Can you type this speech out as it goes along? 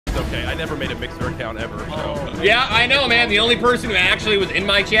okay. I never made a Mixer account ever. So. Yeah, I know, man. The only person who actually was in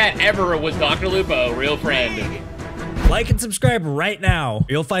my chat ever was Dr. Lupo, real friend. Like and subscribe right now.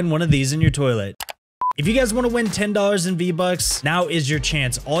 You'll find one of these in your toilet. If you guys want to win $10 in V-Bucks, now is your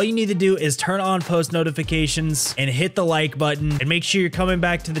chance. All you need to do is turn on post notifications and hit the like button, and make sure you're coming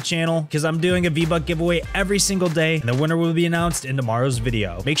back to the channel because I'm doing a V-Buck giveaway every single day, and the winner will be announced in tomorrow's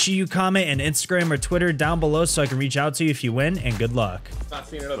video. Make sure you comment on Instagram or Twitter down below so I can reach out to you if you win, and good luck. Not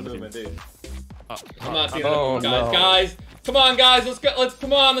seeing another movement, dude. I'm not seeing another movement, guys. Come on, guys. Let's go.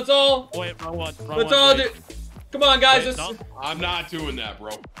 Come on. Let's all. Wait, wrong one. Let's all do. Come on, guys. Wait, no, I'm not doing that,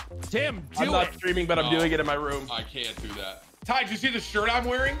 bro. Tim, I'm not streaming, but I'm doing it in my room. I can't do that. Ty, did you see the shirt I'm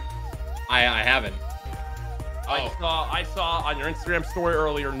wearing? I haven't. I saw on your Instagram story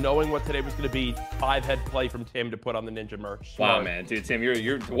earlier, knowing what today was going to be, 5-head play from Tim to put on the Ninja merch. Wow, man, dude, Tim,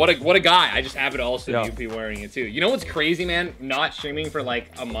 you're what a guy. I just happen to also be wearing it too. You know what's crazy, man? Not streaming for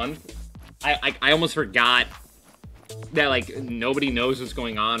like a month. I almost forgot that like nobody knows what's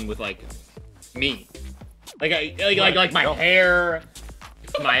going on with like me. Like my hair,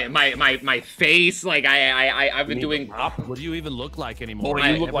 my face. Like I've been doing. What do you even look like anymore?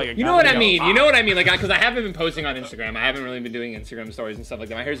 You look like a you know what I mean. You know what I mean. Like because I haven't been posting on Instagram. I haven't really been doing Instagram stories and stuff like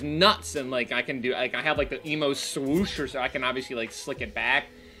that. My hair's nuts, and like I can do like I have like the emo swoosher, so I can obviously like slick it back.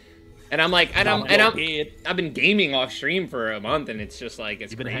 And I'm like, I've been gaming off stream for a month, and it's just like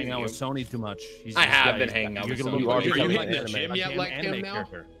it's. You've been hanging out with Sony too much. I have been hanging out with Sony. Are you hitting the gym yet like him now?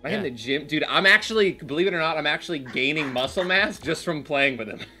 I hit the gym, dude. I'm actually, believe it or not, I'm actually gaining muscle mass just from playing with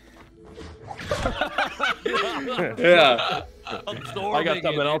him. Yeah. I got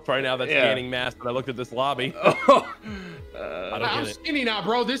something else right now that's gaining mass, but I looked at this lobby. I'm skinny now,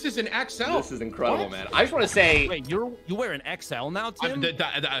 bro. This is an XL. This is incredible, man. I just want to say. Wait, you wear an XL now, Tim?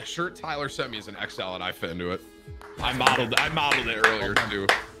 The shirt Tyler sent me is an XL, and I fit into it. I modeled it earlier too.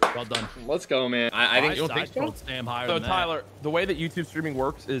 Well done. Let's go, man. I think. You don't think so? Damn higher So than Tyler, the way that YouTube streaming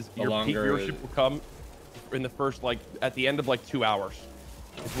works is your peak viewership will come in the first at the end of like 2 hours.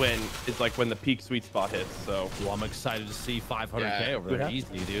 Is when the peak sweet spot hits. So well, I'm excited to see 500K over there.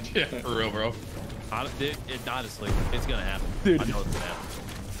 Easy, dude. Yeah, for real, bro. Honestly, it's gonna happen. Dude. I know it's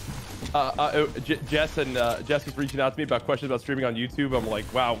gonna happen. Jess was reaching out to me about questions about streaming on YouTube. I'm like,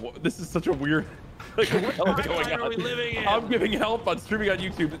 wow, this is such a weird. Like, what going on? Are we living in? I'm giving help on streaming on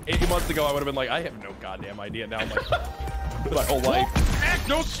YouTube. 8 months ago, I would have been like, I have no goddamn idea. Now I'm like, my whole life. Heck,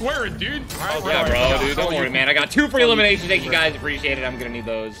 no swearing, dude. Oh, yeah, bro, dude. Don't worry, man. I got 2 free eliminations. Thank you guys. Appreciate it. I'm gonna need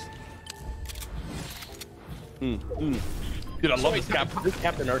those. Dude, I love this Captain. This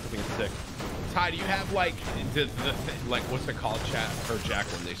Captain Arc thing is sick. Ty, do you have like like what's it called, chat or Jack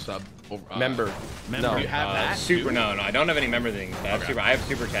when they sub? Member. No, do you have that? Super. No, I don't have any member things. I have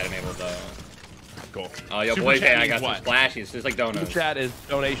super chat enabled though. Cool. Oh, yo, Super boys, chat I got means some splashies. It's like donuts. Super chat is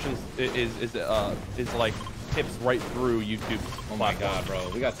donations. Is like tips right through YouTube. Oh my god, bro,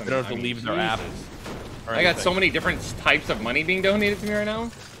 we got some. They don't have to leave their app. I got so many different types of money being donated to me right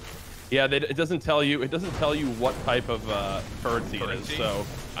now. Yeah, it doesn't tell you. It doesn't tell you what type of currency it is. So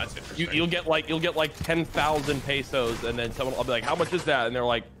that's interesting. you'll get like 10,000 pesos, and then someone will be like, "How much is that?" And they're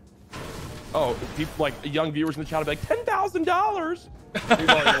like, "Oh, people like young viewers in the chat will be like $10,000."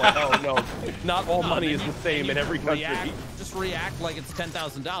 People are like, "Oh no, not all money is the same in every country." Just react like it's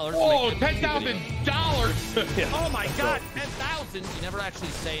 $10,000. Oh, $10,000! Yeah. Oh my God, 10,000! You never actually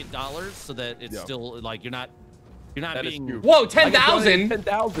say dollars, so that it's still like you're not being. Whoa, 10,000!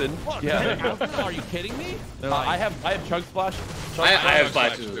 10,000. Yeah. Are you kidding me? Like, I have chug splash. I have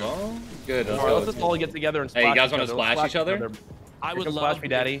splashes as well. Good. Let's just all get together and splash. Hey, you guys want to splash each other? I would love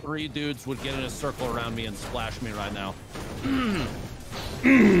if 3 dudes would get in a circle around me and splash me right now.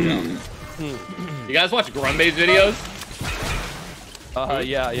 You guys watch Grumbay's videos?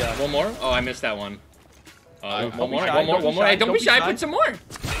 Yeah. One more? Oh, I missed that one. One more. Hey, don't be shy. Put some more.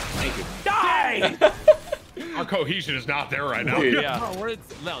 Thank you. Die! Our cohesion is not there right now. Dude, yeah.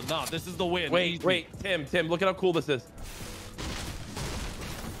 No, this is the win. Wait, Tim, look at how cool this is.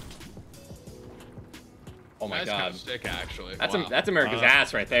 Oh my god. That's kind of sick, actually. That's America's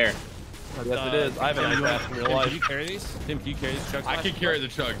ass right there. Yes, it is. I have an ass in real life. Can you carry these? Tim, can you carry these chugs? I can carry the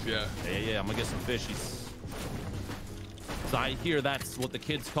chugs, yeah. Yeah, I'm gonna get some fishies. So I hear that's what the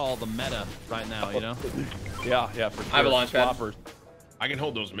kids call the meta right now, you know? Yeah, for sure. I have a launch pad. I can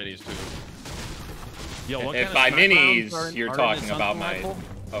hold those minis too. Yo, what if kind by of minis, you're talking about my...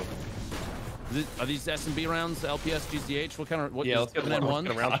 Oh. Are these S&B rounds, LPS, GCH? What kind of... What, yeah, let's get one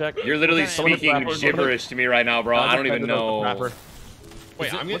round check. You're literally speaking gibberish to me right now, bro. I don't even know.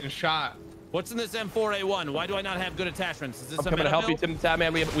 Wait, I'm getting shot. What's in this M4A1? Why do I not have good attachments? Is this I'm coming to help you,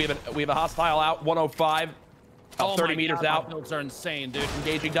 TIMTHETATMAN. We have a hostile out 105. About 30 meters God, out. My builds are insane, dude.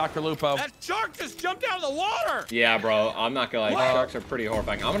 Engaging Dr. Lupo. That shark just jumped out of the water. Yeah, bro. I'm not gonna lie. Sharks are pretty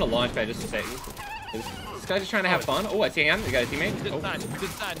horrifying. I'm gonna launch pad just to say. This guy's just trying to have fun. Oh, I see him. You got a teammate? Good Oh. side, good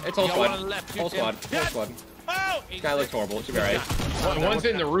side. It's whole You got one squad. on the left, Whole too, squad. Tim. Whole squad. Oh, This guy looks horrible. It should be alright. One's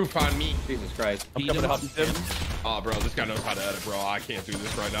in the roof on me. Jesus Christ. I'm coming to help you, Tim. Oh, bro, this guy knows how to edit, bro. I can't do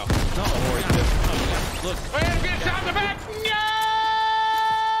this right now. No, worry. Look. I'm getting shot in the back. No!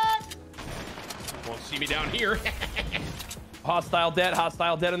 Won't see me down here. Hostile dead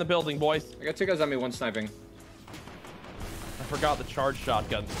in the building, boys. I got 2 guys on me, 1 sniping. I forgot the charge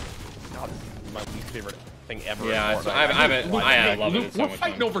shotgun. God, this is my least favorite thing ever. Yeah, in so Fortnite. I love it. Luke, It's so we're much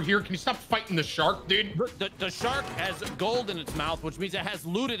fighting fun. over here. Can you stop fighting the shark, dude? The shark has gold in its mouth, which means it has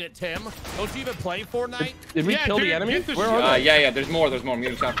looted it, Tim. Don't you even play Fortnite? Did we Yeah, kill dude, the enemy? get the Where shot. are they? Yeah, there's more. I'm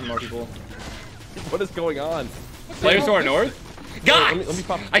getting shot from more people. What is going on? Players to our north? God! Let me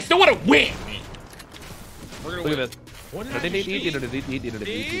pop. I still want to win! We're gonna Look at win. this. What did I just see?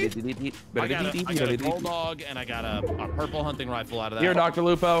 I got a bulldog and I got a purple hunting rifle out of that. Here, Dr.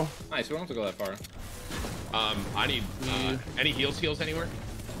 Lupo. Nice, we don't have to go that far. I need any heals anywhere?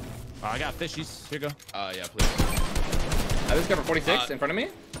 I got fishies. Here you go. Yeah, please. I just got for 46 in front of me.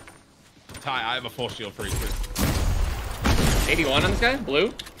 Ty, I have a full shield for you too. 81 on this guy,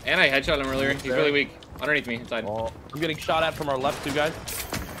 blue. And I headshot him earlier. He's really weak. Underneath me, inside. Oh, I'm getting shot at from our left, 2 guys.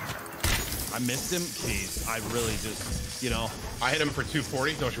 I missed him. Jeez, I really just, you know. I hit him for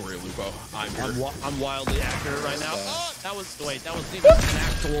 240. Don't you worry, Lupo. I'm here. I'm wildly accurate right now. Oh, that was even an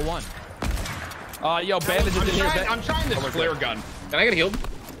actual one. Yo, bandages in here. I'm trying this flare gun. Can I get healed?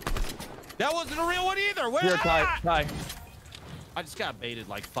 That wasn't a real one either. Where? Here, Ty. I just got baited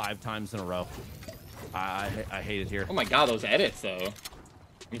like 5 times in a row. I hate it here. Oh my god, those edits though.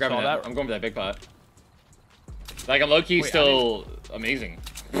 I'm grabbing saw that. that? I'm going for that big pot. Like I'm low-key still amazing.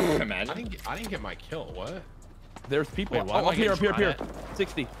 Imagine. I didn't get my kill. What? There's people. Wait, why am Up I here. getting shot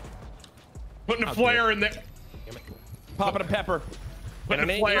 60. Putting a flare in there. Popping a pepper. Putting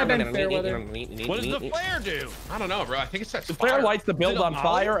a flare. What does the flare do? I don't know, bro. I think it sets The fire. flare lights the build Is it a on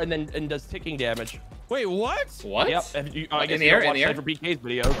model? fire and does ticking damage. Wait, what? What? Yep. If you, I Like guess in the you air? don't In the air? watch SYPHERPK's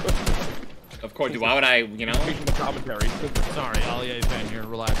video. Of course, dude, why would I, you know? Reading the commentary. Sorry, Ollie fan here.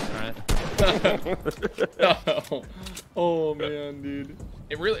 Relax, all right? Oh man, dude.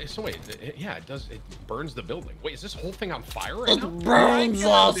 It really. So wait. Yeah, it does. It burns the building. Wait, is this whole thing on fire right now? Burns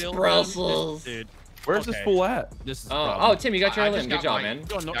us, Brussels. Dude. Where's this fool at? This is Oh, Tim, you got your I limb. just Good got job, mine. man.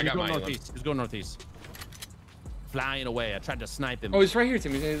 He's I going got my northeast. He's going northeast. Flying away. I tried to snipe him. Oh, he's right here,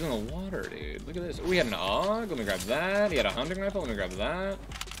 Tim. He's in the water, dude. Look at this. We had an AUG. Let me grab that. He had a hunting rifle. Let me grab that.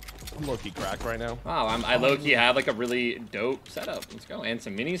 I'm low-key cracked right now. Wow, I low-key have like a really dope setup. Let's go. And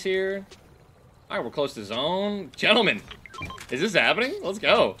some minis here. All right, we're close to zone. Gentlemen, is this happening? Let's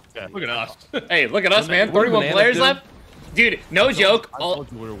go. Look at us. Hey, look at us, man. 31 bananas, players dude. left. Dude, no joke. I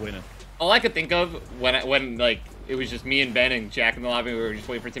told you we were winning. All I could think of when like it was just me and Ben and Jack in the lobby, we were just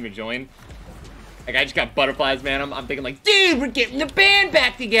waiting for Tim to join. Like I just got butterflies, man. I'm thinking like, dude, we're getting the band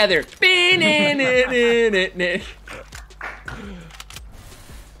back together.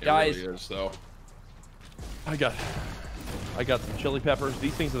 Guys. It really is, though. I got some chili peppers.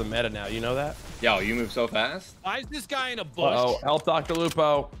 These things are the meta now. You know that? Yo, you move so fast. Why is this guy in a bush? Uh-oh. Help Dr.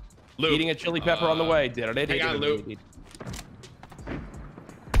 Lupo. Luke, Eating a chili pepper on the way. hang on, Luke.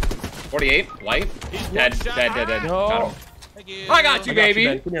 48, white, He's dead, one shot. dead. No. Got him. Thank you. I got you, baby.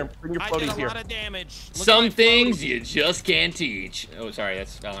 Ben. Come here. Bring your I did floaties a here. lot of damage. Look at Some my things floaties. you just can't teach. Oh, sorry,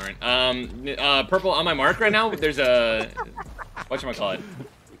 that's Valorant. Purple on my mark right now. There's a whatchamacallit?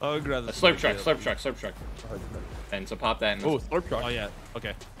 Oh, grab the A slurp truck. And so pop that. Oh, slurp truck. Oh yeah.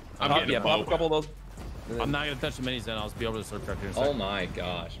 Okay. I'm Pop, getting yeah, a pop a boat. couple of those. I'm not gonna touch the minis then. I'll be able to slurp truck here in a Oh second. my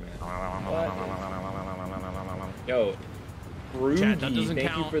gosh, man. Yo, Chat, that Ruby, doesn't thank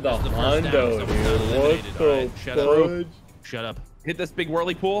count you for the as the first down, hundo, so dude. we're not eliminated, What alright? the Shut up. fudge? Shut up. Hit this big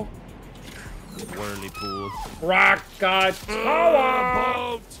whirly pool. Whirlypool. Rocket power!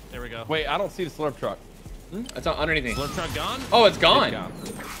 Boat. There we go. Wait, I don't see the slurp truck. It's underneath me. Slurp truck gone? Oh, it's gone. Gone.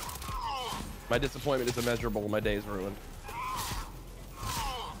 My disappointment is immeasurable. My day is ruined.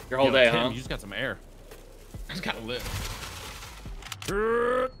 Your whole Yo, day, Tim, huh? You just got some air. I just gotta live.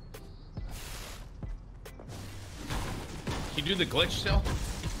 Can you do the glitch still?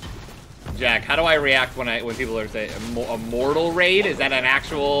 Jack, how do I react when people are saying a mortal raid? Is that an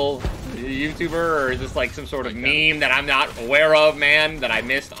actual YouTuber, or is this like some sort of meme that I'm not aware of, man? That I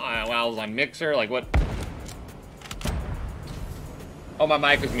missed while I was on Mixer? Like what? Oh, my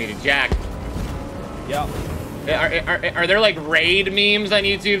mic was muted. Jack, Yeah. are there like raid memes on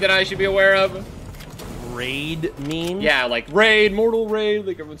YouTube that I should be aware of? Raid meme? Yeah, like raid, mortal raid.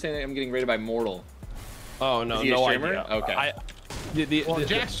 Like everyone's saying I'm getting raided by mortal. Oh no, Is he a no streamer? idea. Okay. Well,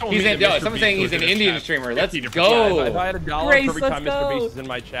 Jack's told He's me in. that No, Mr. someone's Beast saying he's was an in the Indian chat. streamer. 50 Let's different go. chat. If I had $1 Grace, for every time let's Mr. go. Beast is in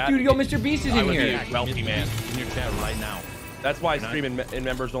my chat, Dude, yo, Mr. Beast is I in would be here. a wealthy man. In your chat right now. That's why I stream in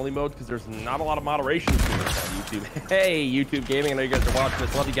members only mode, because there's not a lot of moderation streamers on YouTube. Hey, YouTube Gaming, I know you guys are watching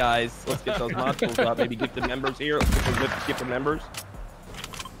this. Love you guys. Let's get those modules up. Maybe get the members here. Let's get those gifted members.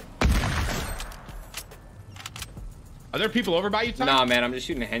 Are there people over by you, Ty? Nah, man, I'm just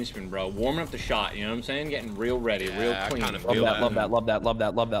shooting a henchman, bro. Warming up the shot, you know what I'm saying? Getting real ready, real Yeah, I clean. kinda Love feel that, that. love that, love that, love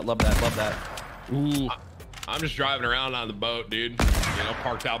that, love that, love that, love that. Ooh. I'm just driving around on the boat, dude. You know,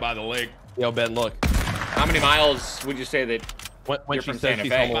 parked out by the lake. Yo, Ben, look. How many miles would you say that When you're she from says Santa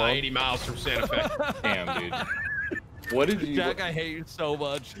she's Fe? home About alone. 80 miles from Santa Fe. Damn, dude. What did you... Jack, I hate you so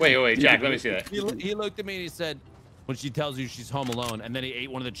much. Wait, Jack, let me see that. He looked at me and he said, when she tells you she's home alone, and then he ate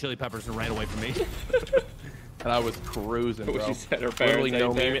one of the chili peppers and ran away from me. And I was cruising, bro. What she said, her Literally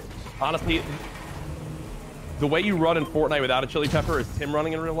parents no ate meme. Honestly, the way you run in Fortnite without a chili pepper is Tim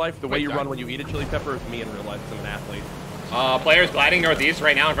running in real life. The way you run when you eat a chili pepper is me in real life, because I'm an athlete. Players gliding northeast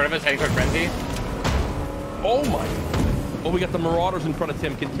right now in front of us, heading toward Frenzy. Oh my. Oh, we got the Marauders in front of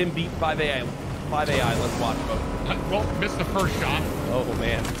Tim. Can Tim beat 5AI? 5AI, let's watch, folks. Well, missed the first shot. Oh,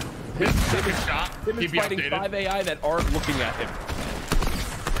 man. Missed the second shot. Tim is Keep you fighting updated. 5AI that aren't looking at him.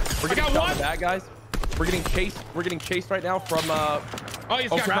 We're getting got shot one. in the back, guys. We're getting chased. We're getting chased right now from, Oh, he's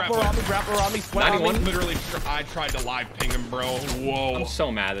got grappler on me, sweat on me. Literally, I tried to live ping him, bro. Whoa. I'm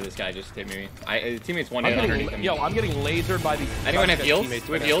so mad that this guy just hit me. His teammate's one I'm hit underneath getting, him. yo, I'm getting lasered by these. Anyone have heals? teammates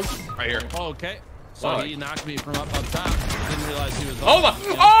Do we have right now. heals? Right here. Oh, okay. So Fuck. he knocked me from up top. Didn't realize he was. Oh my! up, you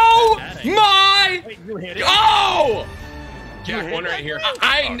know, Oh that ain't- my! Wait, you hit it. Oh! Jack, one right here.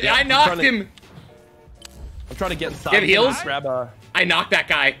 I knocked him. I'm trying to get inside. Get heals? Grab a. I knocked that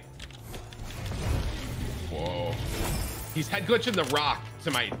guy. Whoa. He's head glitching the rock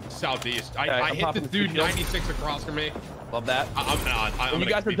to my southeast. I I'm hit the popping dude some kills. 96 across from me. Love that. I'm When you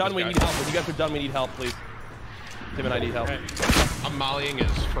guys are done, we need help. When you guys are done, we need help, please. Tim and I need help. I'm mollying his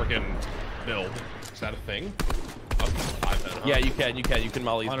freaking build. Is that a thing? Up to 5 then, huh? Yeah, you can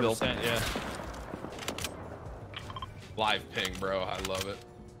molly his build. 100%, yeah. Live ping, bro. I love it.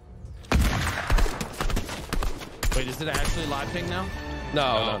 Wait, is it actually live ping now?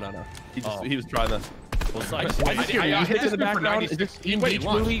 No. He was trying to. Well, it's like, I just hear I music hit in the this dude for background. Is 96. this Team Wait, Beach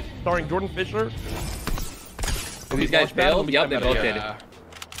launch. movie starring Jordan Fisher? These guys bailed? Yep, they both did. Yeah.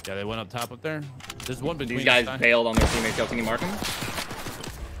 yeah, they went up top up there. There's one between These guys us. bailed on their teammates. Yo, can you mark them?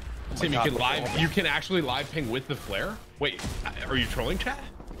 Tim, you can actually live ping with the flare? Wait, are you trolling chat?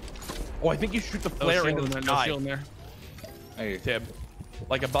 Oh, I think you shoot the No flare shield into in the there, no sky, shield in there. Hey, Tim.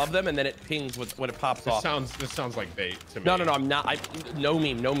 Like above them, and then it pings when it pops This off. sounds like bait to me. No, I'm not. No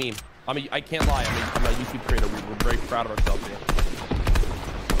meme. I can't lie. I'm a YouTube creator. We're very proud of ourselves here.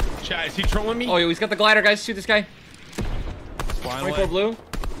 Chat, is he trolling me? Oh, yo, he's got the glider, guys. Shoot this guy. Flying 24 away. blue.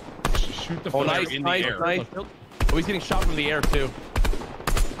 Shoot the Oh, flare nice, in nice, the air. nice. Oh, he's getting shot from the air too.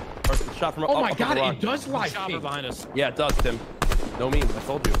 Or shot from Oh up my the god, run. it does live Chopper ping. behind us. Yeah, it does, Tim. No meme. I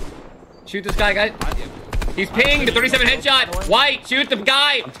told you. Shoot this guy, guys. He's pinged. The 37 headshot. White, shoot the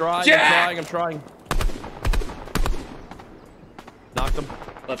guy. I'm trying. Jack! I'm trying. Knocked him.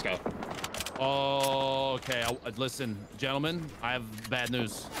 Let's go. Oh, okay. Listen, gentlemen, I have bad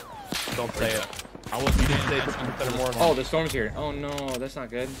news. Don't say it. I will be Say dead. 50% or more. Oh, the storm's here. Oh no, that's not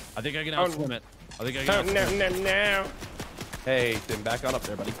good. I think I can outswim it. I think I can outswim it. no. Hey, Tim, back on up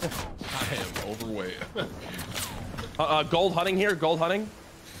there, buddy. I am overweight. Gold hunting here. Gold hunting.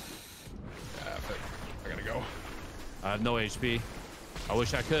 Yeah, but I gotta go. I have no HP. I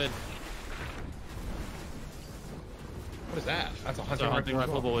wish I could. What is that? That's a It's hunting a hunting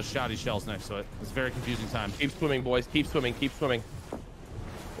rifle. rifle with shoddy shells next to it. It's a very confusing time. Keep swimming, boys. Keep swimming. Keep swimming.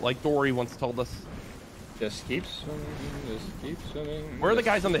 Like Dory once told us. Just keep swimming. Just keep swimming. Where are the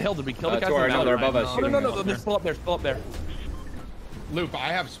guys on the hill? Did we kill the guys to on our, the no, mountain? they're above us. No, shooting no, us. they're still up there. Still up there. Loop, I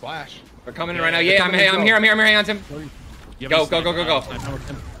have splash. They're coming in right now. Yeah, I'm here. Hang on, Tim. You have Go, any go, go, go, go. sniper?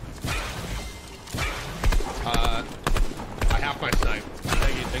 I have my snipe.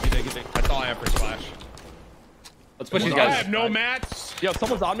 Thank you. That's all I have for splash. Let's push these I guys. have no mats. Yo,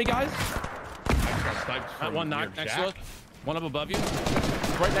 someone's on me, guys. I just got sniped from One near knock next Jack. to us. One up above you.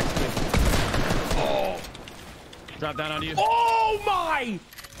 He's right next to me. Oh. Drop down on you. Oh my!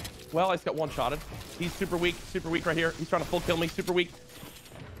 Well, I just got one-shotted. He's super weak right here. He's trying to full kill me. Super weak.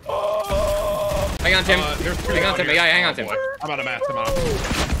 Oh! Hang on, Tim. There's two Hang on, out Tim. here. Yeah, hang on, Oh, Tim. boy. I'm out of mats. I'm out.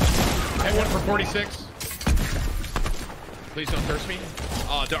 Hit one for 46. Please don't curse me.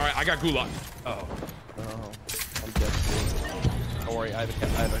 Oh, all right. I got gulag. Oh. Oh, I'm dead. Too. Don't worry, I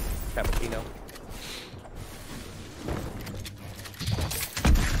have a cappuccino.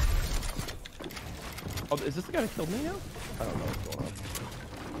 Oh, is this the guy that killed me now? I don't know what's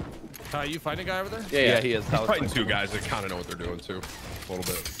going on. You fighting a guy over there? Yeah, He is. He's fighting two guys that kind of know what they're doing too, a little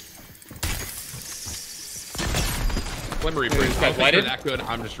bit. Glimmery Breeze. I don't think they're that good.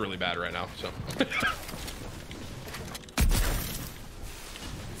 I'm just really bad right now. So.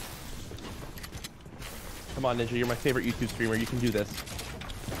 Come on, Ninja. You're my favorite YouTube streamer. You can do this.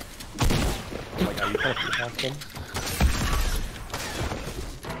 Oh my god, you trying to pass him?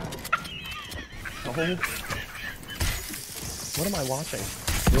 Oh. What am I watching?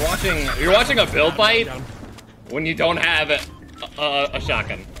 You're watching a build fight when you don't have a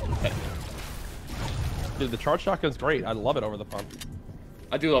shotgun. Dude, the charge shotgun's great. I love it over the pump.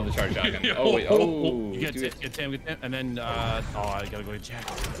 I do love the charge shotgun. Oh wait, oh. Get Tim, and then oh, I gotta go get Jack.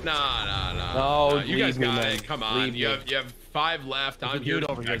 Nah. No, you guys leave me, got man. it. Come on. Leave You me. have 5 left. I'm here to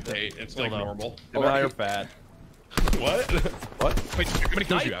spectate. It's like normal. Oh, you're fat. What? What? Wait, how many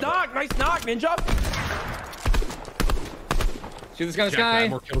kills you Nice have? knock, nice knock, Ninja. Shoot this guy, Jack, I have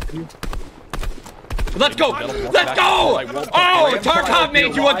more kills than you. Let's go! Let's go! Oh, Tarkov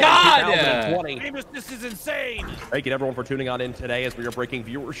made you a god! This is insane. Thank you to everyone for tuning on in today as we are breaking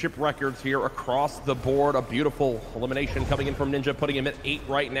viewership records here across the board. A beautiful elimination coming in from Ninja, putting him at 8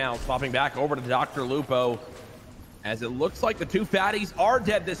 right now. Swapping back over to DRLUPO. As it looks like the two fatties are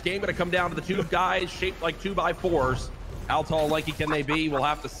dead this game. Going to come down to the two guys shaped like 2x4s. How tall, lanky can they be? We'll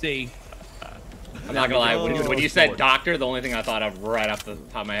have to see. I'm not gonna lie, when you said doctor, the only thing I thought of right off the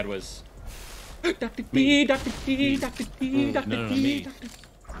top of my head was Dr. D, Dr. D, Dr. D, Dr. D.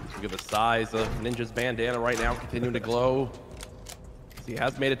 Look at the size of Ninja's bandana right now, continuing to glow. He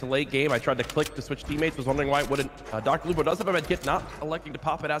has made it to late game. I tried to click to switch teammates, was wondering why it wouldn't. DRLUPO does have a med kit, not electing to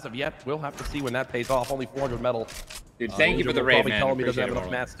pop it as of yet. We'll have to see when that pays off. Only 400 metal. Dude, thank you for the raid, probably man. telling me he doesn't Appreciate have it,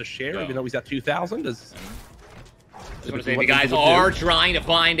 enough mats to share, even though he's at 2,000. Just want to say, if you guys are trying to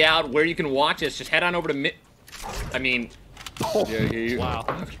find out where you can watch us, just head on over to Wow.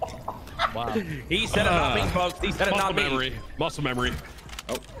 Wow. He said it, not me, folks. He said it, not me. Muscle memory.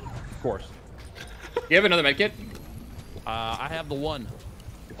 Oh, Of course. you have another medkit? I have the one.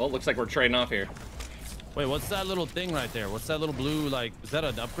 Well, it looks like we're trading off here. Wait, what's that little thing right there? What's that little blue, like, is that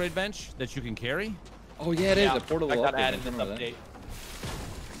an upgrade bench that you can carry? Oh yeah, it is. The portable I got upgrade. added in this update.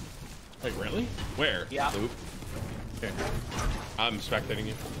 Wait, really? Where? Yeah. Loop. Okay. I'm spectating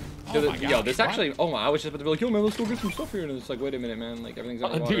you. Dude, Oh my God. yo, this actually. Oh my! I was just about to be like, yo, man, let's go get some stuff here, and it's like, wait a minute, man. Like everything's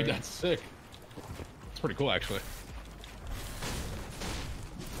underwater. Dude, that's sick. It's pretty cool, actually.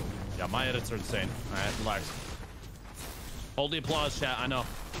 Yeah, my edits are insane. All right, relax. Hold the applause, chat. I know.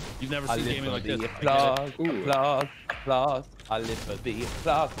 You've never seen gaming like this. Applause, applause, applause. I live for the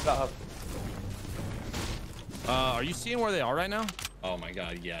applause, applause. Are you seeing where they are right now? Oh my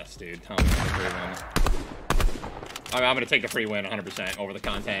God, yes, dude. Tell me he's a free win. I'm gonna take the free win 100% over the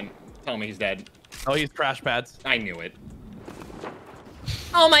content. Tell me he's dead. Oh, he's crash pads. I knew it.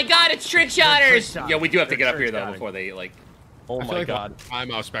 Oh my God, it's trick shotters! Yeah, we do have to get up here though before they like. Oh I feel my like God. I'm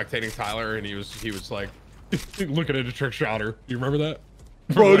spectating Tyler, and he was like looking at a trick shotter. You remember that?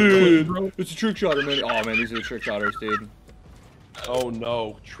 Bro, dude, it's a trick shotter, man. Oh man, these are the trick shotters, dude. Oh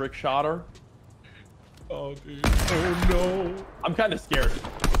no, trick shotter. Oh dude. Oh no. I'm kind of scared.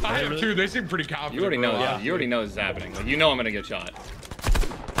 I am too. They seem pretty confident. You already know. bro. You already know this is happening. Like, you know I'm gonna get shot.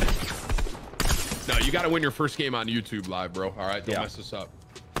 No, you got to win your first game on YouTube live, bro. All right, don't mess this up.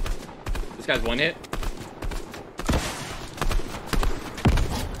 This guy's one hit.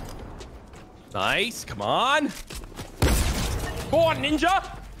 Nice. Come on. Go on,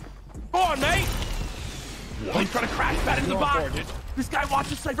 Ninja. Go on, mate. Oh, he's trying to crash pad into the box. This guy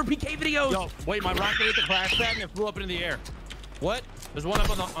watches SYPHERPK videos. Yo, wait, my rocket hit the crash pad and it flew up into the air. What? There's one up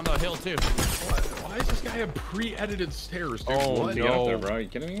on the hill too. Why does this guy have pre-edited stairs, dude? Oh, What? Get up there, bro. Are you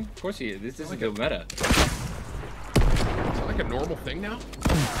kidding me? Of course he is. This isn't the meta. Is that like a normal thing now?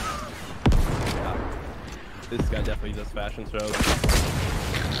 This guy definitely does fashion shows.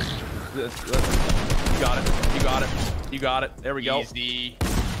 You got it. You got it. You got it. There we go. Easy.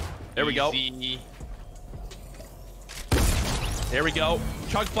 There we go. Easy. There we go.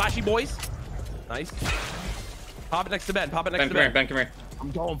 Chug flashy boys. Nice. Pop it next to Ben. Pop it next to Ben. Ben, come here.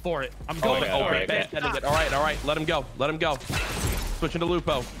 I'm going for it. I'm Oh, going yeah, for alright, it. Ben's getting it. All right, all right. Let him go. Let him go. Switching to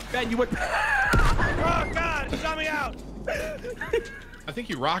Lupo. Ben, you went. Oh God, shut me out. I think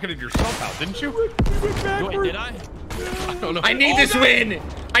you rocketed yourself out, didn't you? Wait, did I? I don't know. I need this win.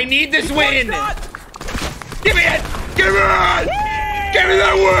 I need this win. Shot. Give me it. Give me it. Give me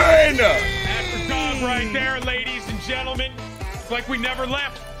that win. That's the dog right there, ladies and gentlemen. It's like we never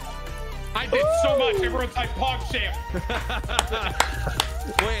left. I did so much. Everyone's like Pog Champ.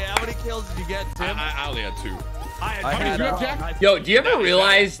 Wait, how many kills did you get, Tim? I only had 2. I How many had, do you have, Jack? Yo, do you ever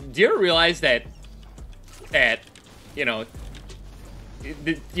realize? Do you ever realize that that, you know, Tim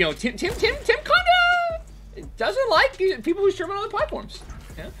kind of doesn't like people who stream on other platforms.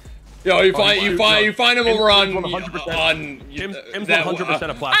 Yeah. Yo, you find him over on Tim's 100%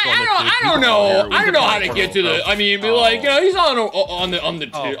 a platform. I don't know how to get to the. I mean, like, you know, he's on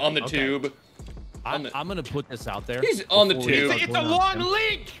the tube. I'm gonna put this out there. He's on the tube. It's a long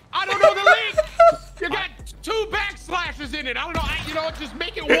link. I don't know the link. You got 2 backslashes in it. I don't know. You know, just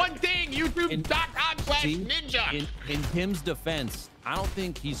make it one thing. YouTube.com/ninja. In Tim's defense, I don't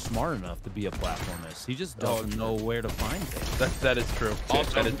think he's smart enough to be a platformist. He just doesn't know where to find things. That is true.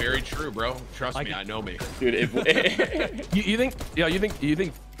 Also, that is very true, bro. Trust me, I know me. Dude, you think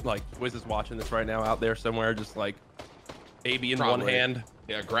like Wiz is watching this right now out there somewhere, just like baby in one hand.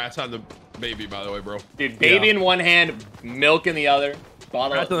 Yeah, congrats on the baby, by the way, bro. Dude, baby in one hand, milk in the other.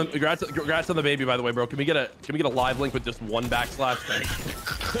 Congrats on the baby, by the way, bro. Can we get a live link with just 1 backslash?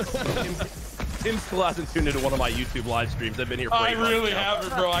 Tim still hasn't tuned into one of my YouTube live streams. I've been here for 8 months. I really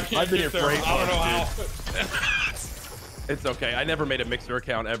haven't, bro. I can't. I've been here for 8 months. I don't know how. It's okay. I never made a Mixer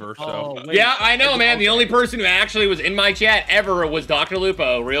account ever, so. Yeah, I know, man. The only person who actually was in my chat ever was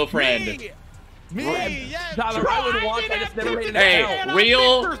DRLUPO, real friend. Me, yes. Tyler, I would watch. I just never made an account. A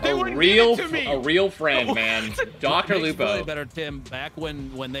real friend, man. DRLUPO. Really better, Tim. Back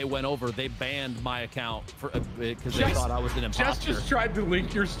when they went over, they banned my account because they thought I was an imposter. Jess just tried to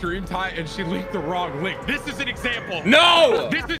link your stream, Ty, and she linked the wrong link. This is an example. No! This is